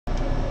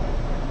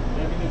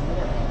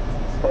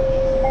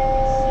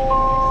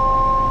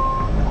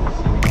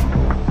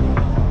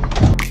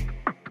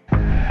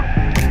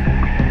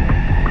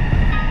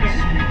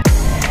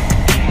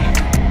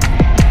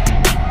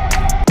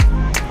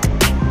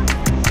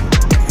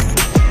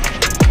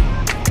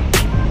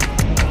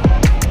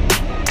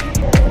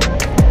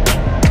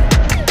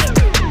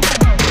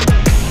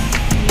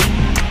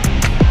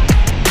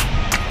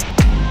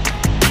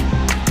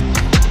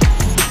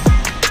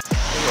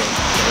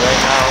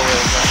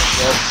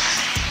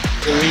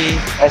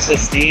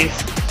SSDs,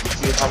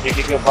 200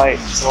 gigabyte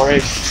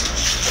storage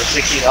for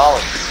 $60.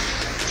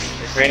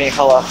 It's raining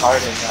hella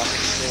hard in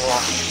school.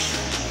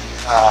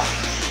 I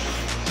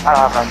don't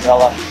have an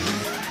umbrella.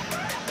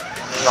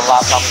 There's a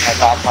laptop in my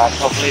backpack.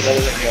 Hopefully that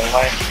doesn't get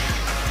away.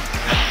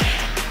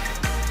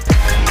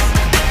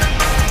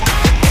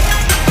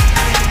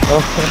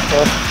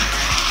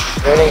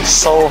 It's raining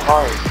so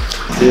hard.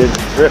 Dude,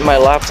 ripped my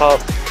laptop.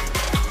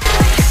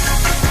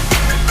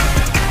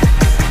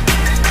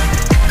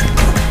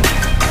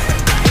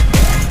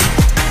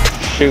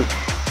 Shoot,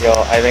 yo,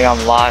 I think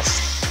I'm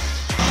lost.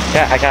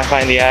 Yeah, I can't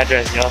find the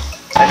address, yo.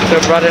 I should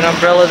have brought an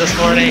umbrella this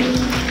morning.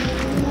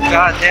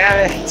 God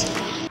damn it.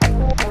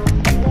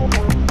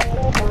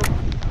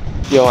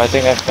 Yo, I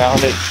think I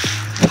found it.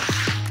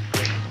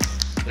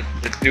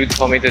 The dude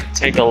told me to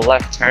take a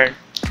left turn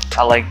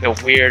at like the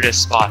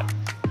weirdest spot.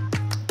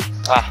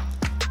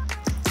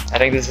 I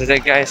think this is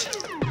it, guys.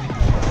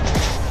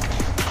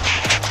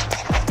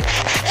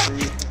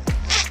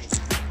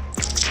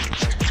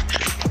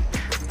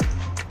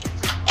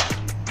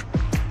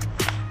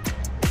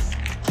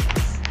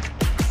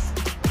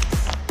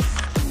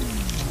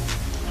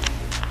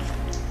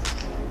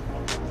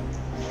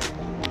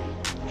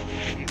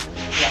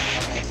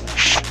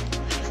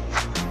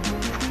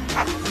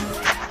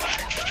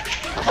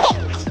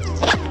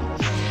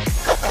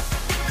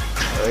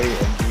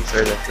 These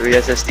are the 3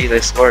 SSDs I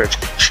stored.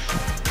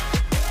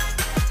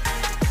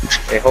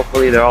 Okay,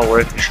 hopefully they're all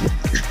working.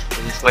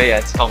 This way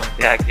I tell my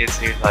dad gets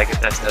here so I can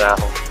test it at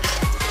home.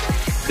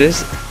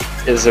 This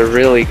is a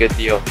really good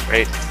deal,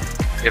 right?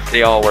 If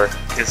they all work.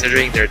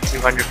 Considering they're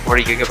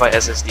 240 gigabyte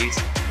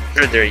SSDs,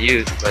 sure they're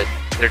used, but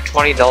they're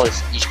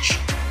 $20 each.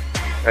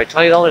 Right,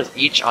 $20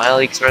 each on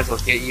AliExpress will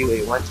get you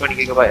a 120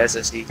 gigabyte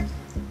SSD.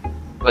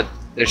 But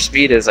their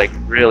speed is like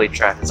really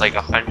trash. It's like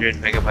 100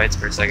 megabytes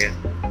per second.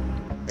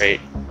 Right?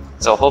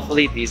 So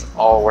hopefully these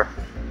all work.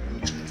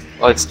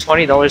 Well, it's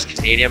 $20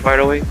 Canadian, by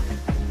the way.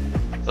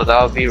 So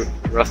that would be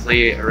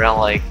roughly around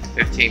like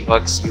 15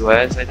 bucks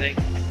US, I think.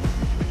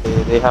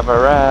 They have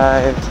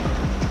arrived.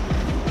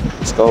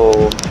 Let's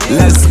go.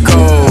 Let's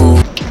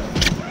go.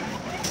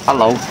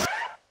 Hello.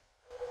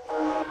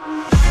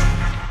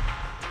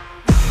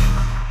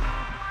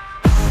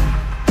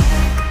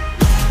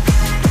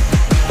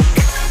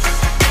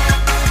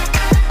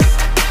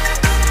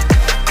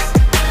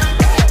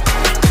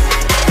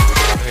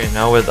 Okay,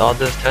 now with all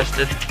this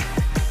tested,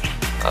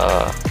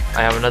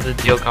 I have another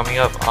deal coming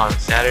up on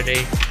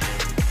Saturday.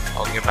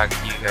 I'll get back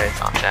to you guys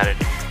on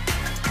Saturday.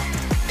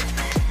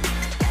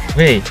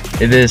 Wait,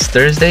 it is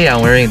Thursday.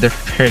 I'm wearing a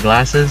different pair of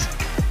glasses.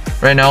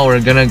 Right now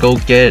we're gonna go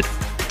get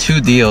 2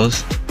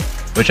 deals,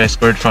 which I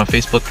scored from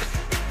Facebook.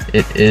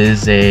 It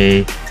is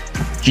a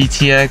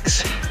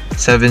GTX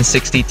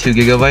 760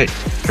 2GB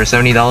for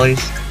 $70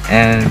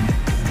 and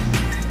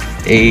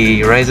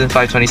a Ryzen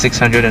 5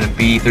 2600 and a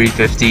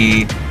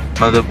B350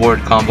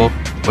 motherboard combo,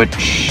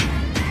 which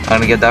I'm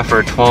gonna get that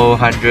for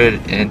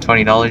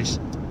 $1,220.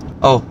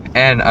 Oh,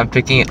 and I'm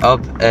picking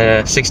up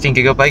a 16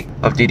 gigabyte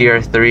of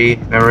DDR3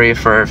 memory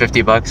for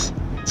 50 bucks.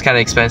 It's kind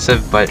of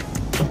expensive, but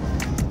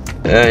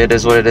it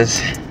is what it is.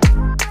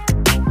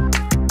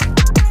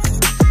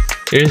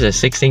 Here's a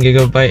 16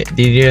 gigabyte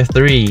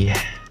DDR3.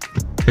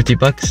 50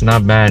 bucks,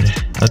 not bad.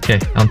 Okay,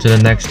 on to the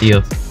next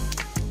deal.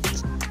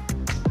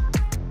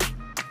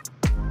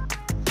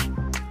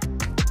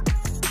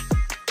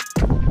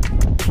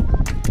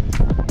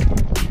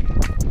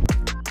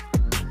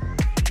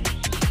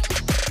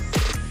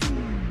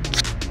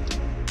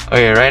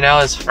 Okay, right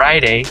now it's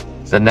Friday.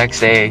 The next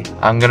day,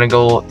 I'm gonna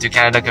go to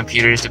Canada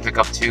Computers to pick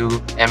up 2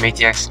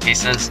 MATX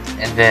cases,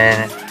 and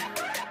then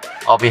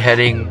I'll be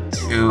heading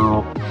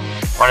to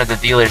one of the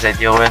dealers I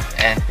deal with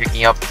and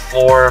picking up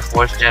 4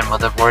 4th gen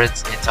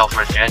motherboards, Intel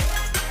 4th gen,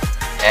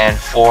 and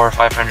 4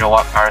 500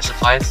 watt power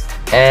supplies.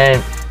 And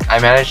I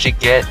managed to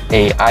get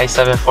a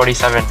i7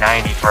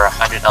 4790 for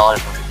 $100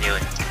 from the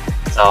dealer.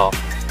 So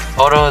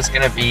total is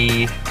gonna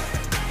be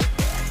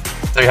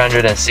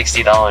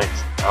 $360.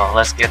 So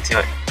let's get to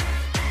it.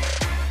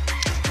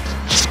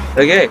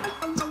 Okay,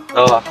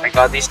 so I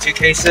got these 2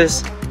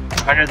 cases,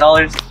 $100,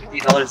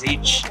 $50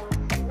 each.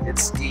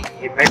 It's the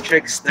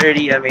Matrix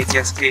 30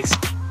 MATX case.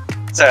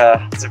 It's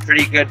a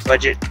pretty good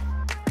budget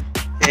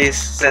case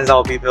since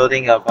I'll be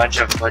building a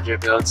bunch of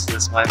budget builds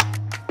this month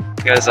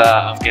because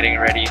I'm getting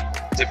ready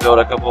to build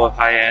a couple of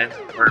high-end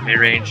or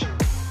mid-range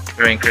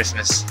during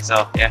Christmas.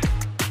 So yeah,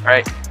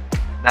 alright,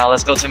 now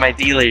let's go to my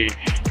dealer.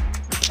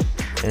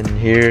 And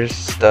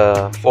here's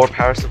the 4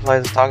 power supplies I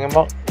was talking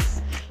about.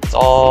 It's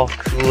all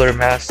Cooler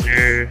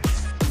Master.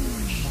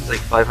 It's like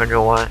 500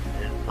 watt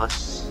and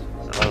plus.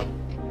 So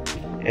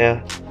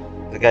yeah,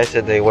 the guy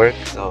said they work.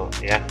 So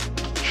yeah.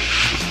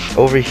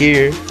 Over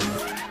here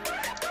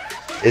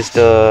is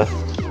the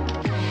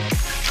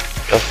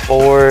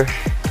 4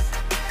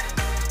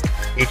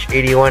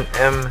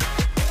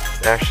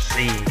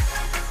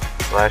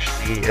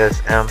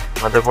 H81M-C/CSM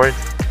motherboards.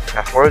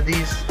 Got 4 of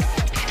these,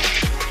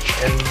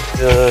 and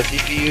the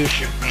CPU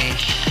should be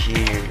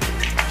here.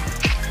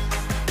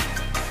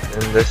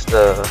 And this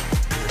the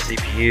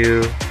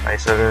CPU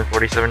i7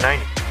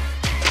 4790.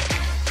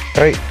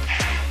 Alright,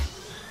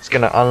 just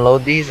gonna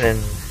unload these, and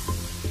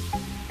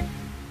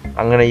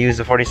I'm gonna use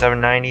the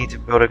 4790 to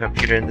build a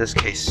computer in this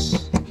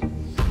case.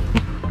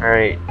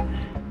 Alright,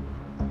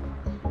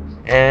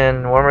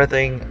 and one more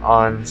thing,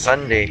 on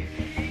Sunday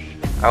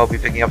I will be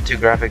picking up 2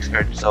 graphics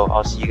cards, so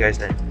I'll see you guys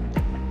then.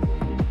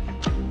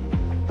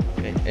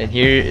 Okay, and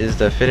here is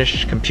the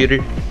finished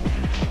computer.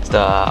 It's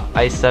the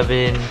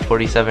i7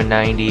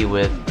 4790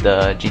 with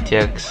the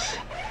GTX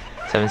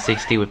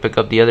 760 we picked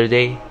up the other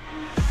day.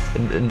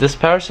 And this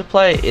power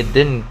supply, it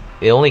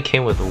only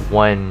came with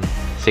one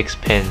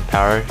 6-pin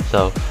power,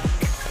 so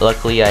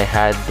luckily I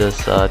had this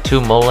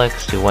 2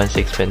 Molex to 1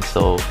 6-pin,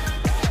 so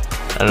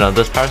I don't know,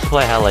 this power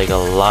supply had like a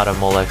lot of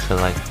Molex and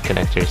like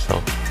connectors,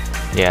 so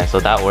yeah, so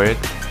that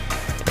worked.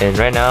 And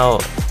right now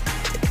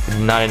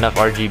not enough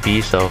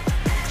RGB, so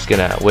just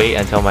gonna wait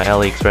until my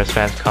AliExpress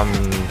fans come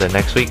the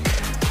next week,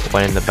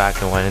 one in the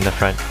back and one in the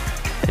front,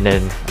 and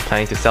then I'm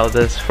planning to sell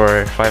this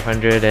for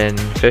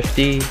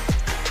 550,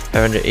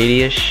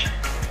 580ish.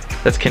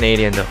 That's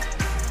Canadian though.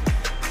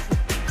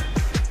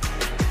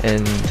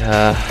 And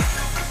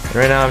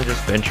right now I'm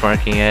just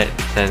benchmarking it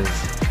since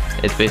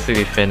it's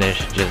basically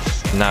finished,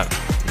 just no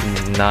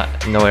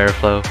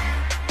airflow.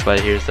 But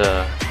here's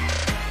the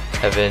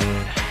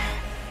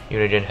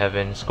Unigine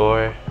Heaven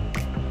score.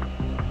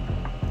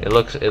 It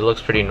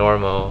looks pretty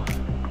normal.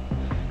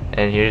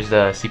 And here's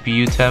the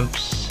CPU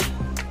temps.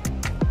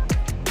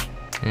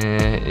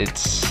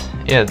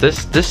 And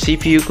this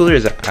CPU cooler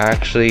is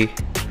actually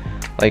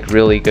like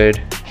really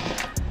good.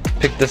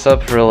 Picked this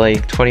up for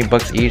like 20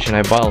 bucks each, and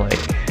I bought like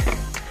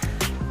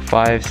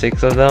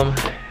 5-6 of them.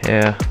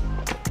 Yeah,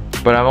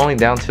 but I'm only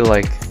down to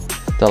like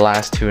the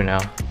last 2 now,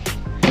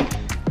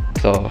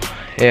 so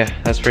yeah,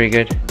 that's pretty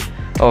good.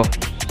 Oh,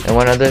 and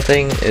one other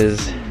thing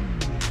is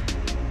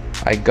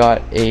I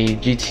got a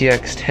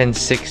GTX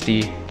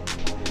 1060.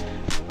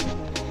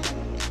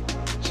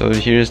 So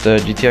here's the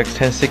GTX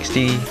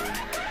 1060.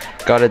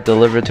 Got it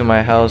delivered to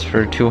my house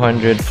for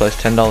 $200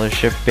 plus $10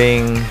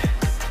 shipping.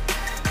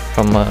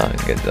 From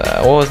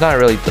well, it's not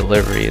really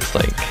delivery, it's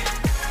like,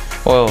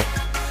 well,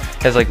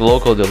 it's like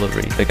local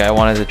delivery. The guy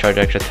wanted to charge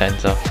extra 10,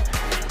 so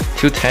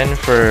 $210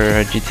 for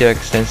a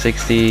GTX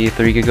 1060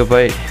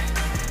 3GB.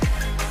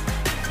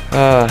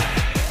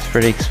 It's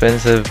pretty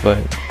expensive, but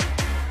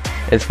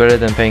it's better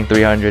than paying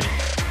 $300.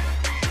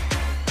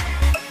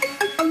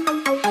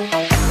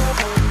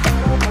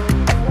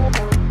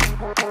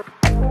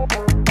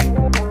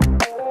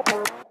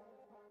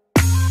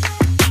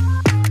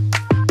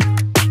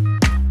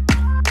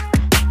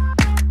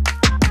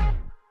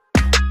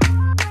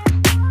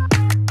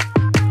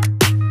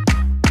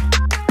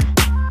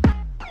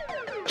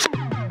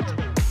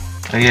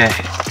 Okay,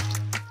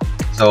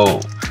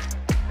 so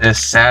this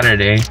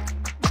Saturday,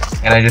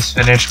 and I just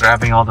finished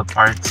grabbing all the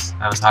parts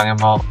I was talking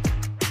about.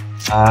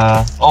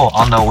 Oh,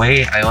 on the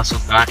way I also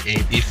got a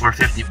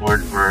B450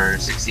 board for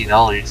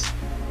 $60.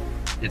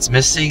 It's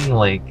missing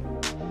like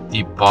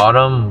the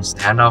bottom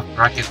standoff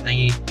bracket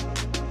thingy,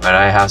 but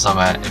I have some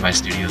in my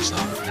studio, so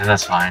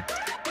that's fine.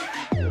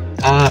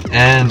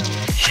 And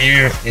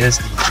here is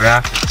the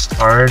graphics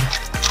card.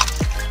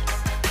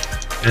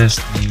 Is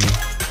the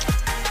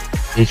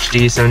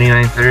HD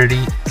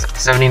 7930,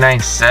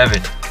 7970,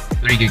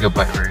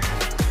 3GB version.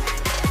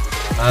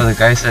 The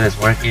guy said it's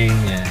working,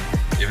 and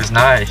if it's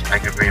not, I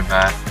can bring it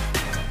back.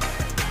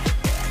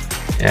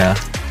 Yeah,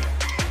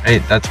 hey,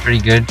 that's pretty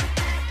good.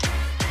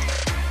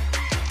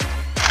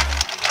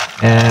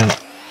 And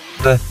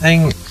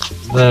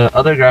the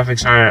other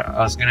graphics card I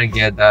was gonna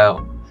get that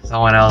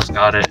someone else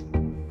got it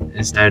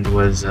instead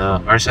was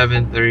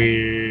R7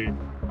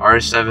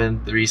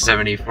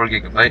 370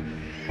 4GB.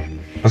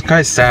 I was kind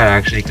of sad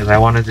actually, because I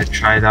wanted to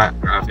try that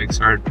graphics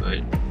card, but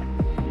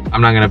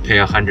I'm not gonna pay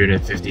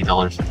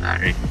 $150 for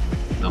that, right?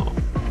 So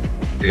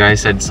the guy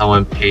said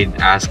someone paid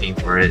asking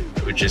for it,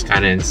 which is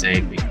kind of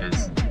insane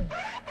because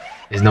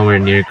it's nowhere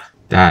near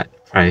that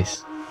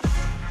price,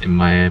 in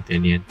my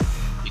opinion,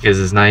 because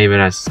it's not even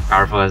as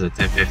powerful as a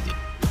 1050,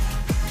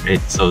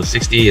 right? So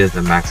 60 is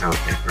the max I would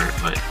pay for it,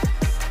 but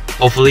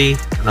hopefully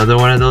another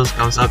one of those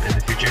comes up in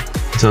the future.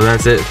 So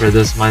that's it for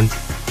this month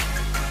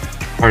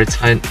parts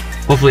hunt.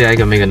 Hopefully I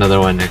can make another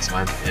one next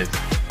month if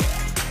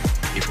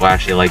people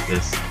actually like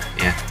this.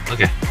 Yeah,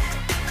 okay.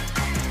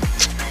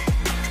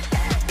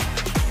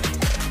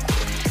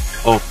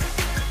 Oh,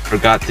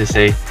 forgot to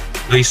say,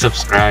 please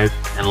subscribe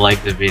and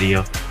like the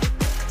video,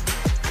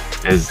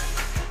 because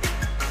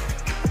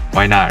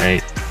why not,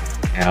 right?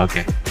 Yeah,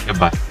 okay.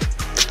 Goodbye.